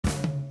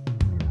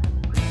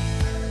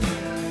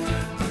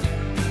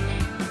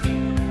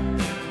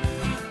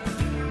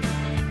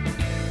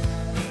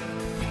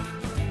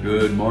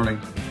Good morning.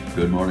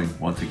 Good morning.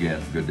 Once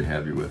again, good to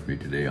have you with me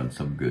today on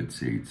Some Good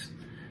Seeds.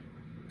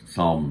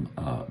 Psalm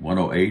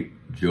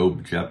 108,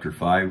 Job chapter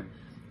 5,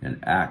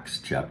 and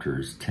Acts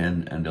chapters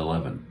 10 and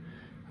 11.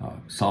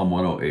 Psalm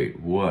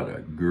 108, what a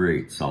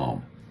great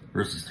psalm.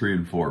 Verses 3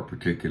 and 4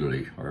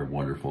 particularly are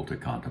wonderful to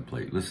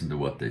contemplate. Listen to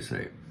what they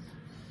say.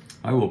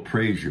 I will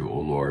praise you, O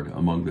Lord,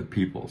 among the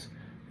peoples,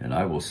 and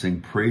I will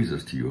sing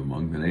praises to you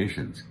among the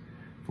nations.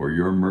 For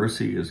your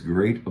mercy is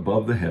great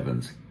above the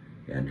heavens,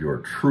 and your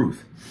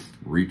truth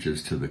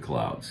reaches to the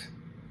clouds.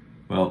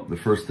 Well, the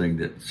first thing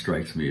that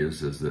strikes me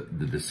is the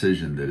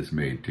decision that is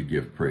made to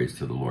give praise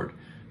to the Lord.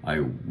 I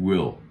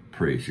will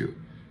praise you.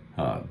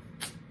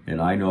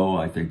 And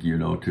I think you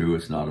know too,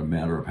 it's not a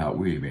matter of how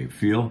we may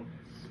feel,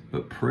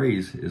 but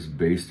praise is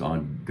based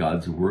on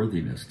God's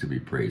worthiness to be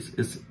praised.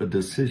 It's a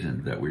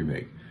decision that we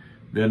make.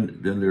 Then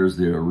there's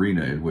the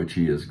arena in which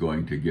he is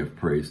going to give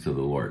praise to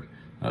the Lord,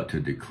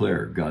 to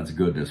declare God's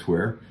goodness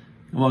where?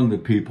 Among the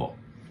people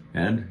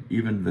and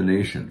even the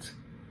nations.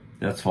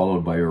 That's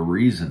followed by a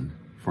reason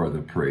for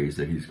the praise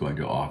that he's going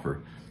to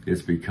offer.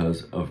 It's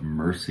because of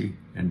mercy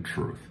and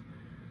truth.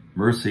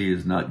 Mercy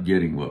is not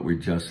getting what we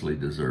justly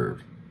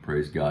deserve.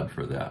 Praise God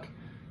for that.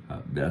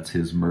 That's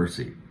his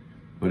mercy.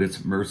 But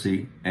it's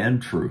mercy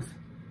and truth.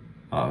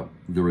 The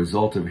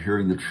result of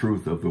hearing the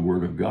truth of the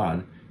Word of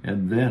God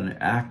and then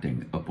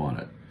acting upon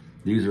it.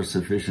 These are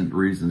sufficient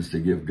reasons to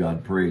give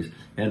God praise.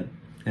 And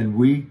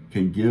we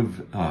can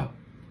give,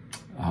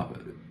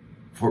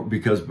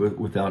 because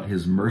without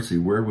his mercy,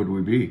 where would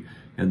we be?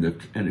 And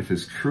if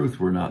his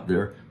truth were not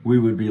there, we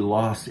would be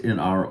lost in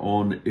our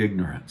own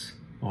ignorance.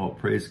 Oh,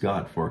 praise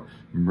God for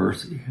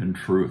mercy and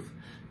truth.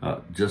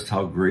 Just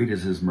how great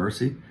is his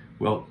mercy?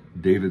 Well,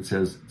 David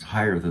says it's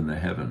higher than the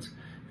heavens.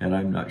 And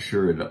I'm not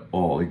sure at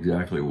all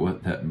exactly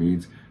what that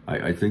means.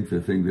 I think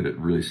the thing that it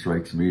really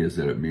strikes me is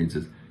that it means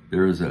is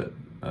there is a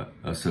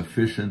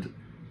sufficient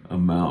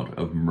amount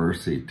of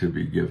mercy to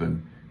be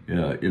given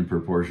in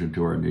proportion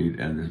to our need,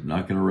 and it's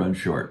not going to run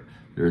short.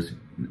 There's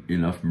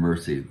enough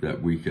mercy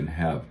that we can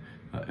have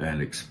and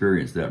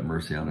experience that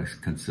mercy on a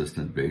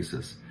consistent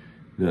basis.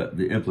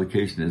 The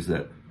implication is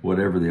that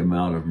whatever the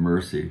amount of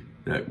mercy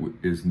that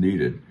is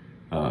needed,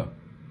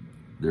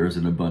 there is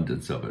an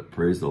abundance of it.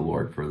 Praise the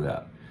Lord for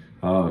that.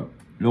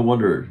 No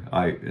wonder,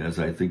 as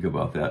I think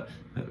about that,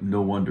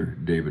 no wonder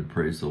David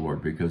praised the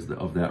Lord because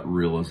of that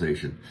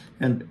realization.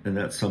 And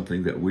that's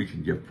something that we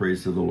can give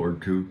praise to the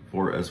Lord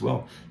for as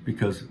well,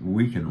 because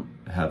we can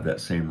have that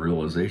same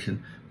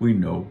realization. We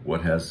know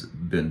what has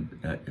been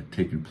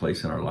taking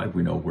place in our life.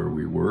 We know where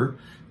we were.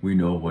 We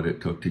know what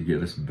it took to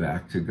get us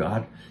back to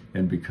God.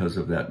 And because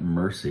of that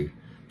mercy,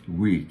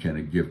 we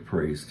can give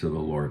praise to the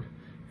Lord.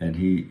 And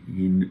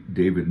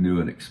David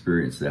knew and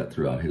experienced that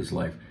throughout his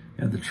life.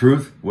 And the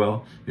truth,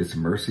 well, it's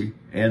mercy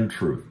and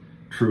truth.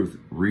 Truth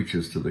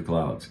reaches to the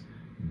clouds.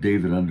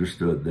 David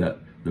understood that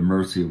the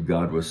mercy of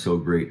God was so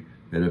great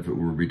that if it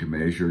were to be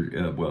measured,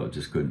 it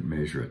just couldn't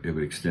measure it. It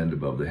would extend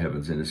above the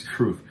heavens, and his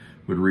truth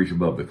would reach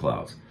above the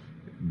clouds.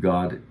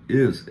 God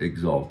is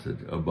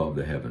exalted above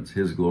the heavens.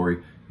 His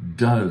glory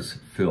does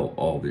fill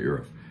all the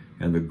earth.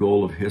 And the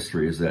goal of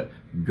history is that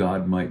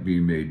God might be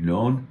made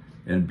known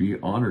and be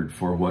honored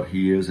for what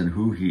he is and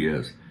who he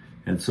is.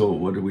 And so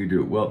what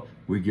do? Well,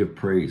 we give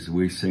praise.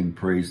 We sing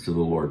praise to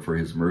the Lord for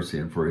his mercy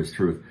and for his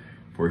truth.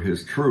 For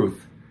his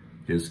truth,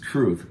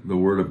 the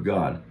Word of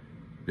God,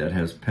 that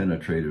has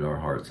penetrated our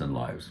hearts and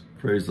lives.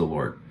 Praise the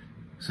Lord.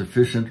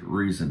 Sufficient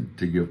reason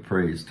to give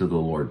praise to the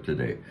Lord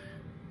today.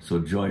 So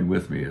join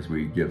with me as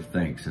we give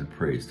thanks and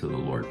praise to the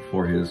Lord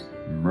for his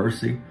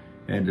mercy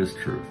and his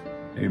truth.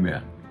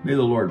 Amen. May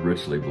the Lord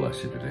richly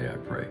bless you today, I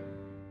pray.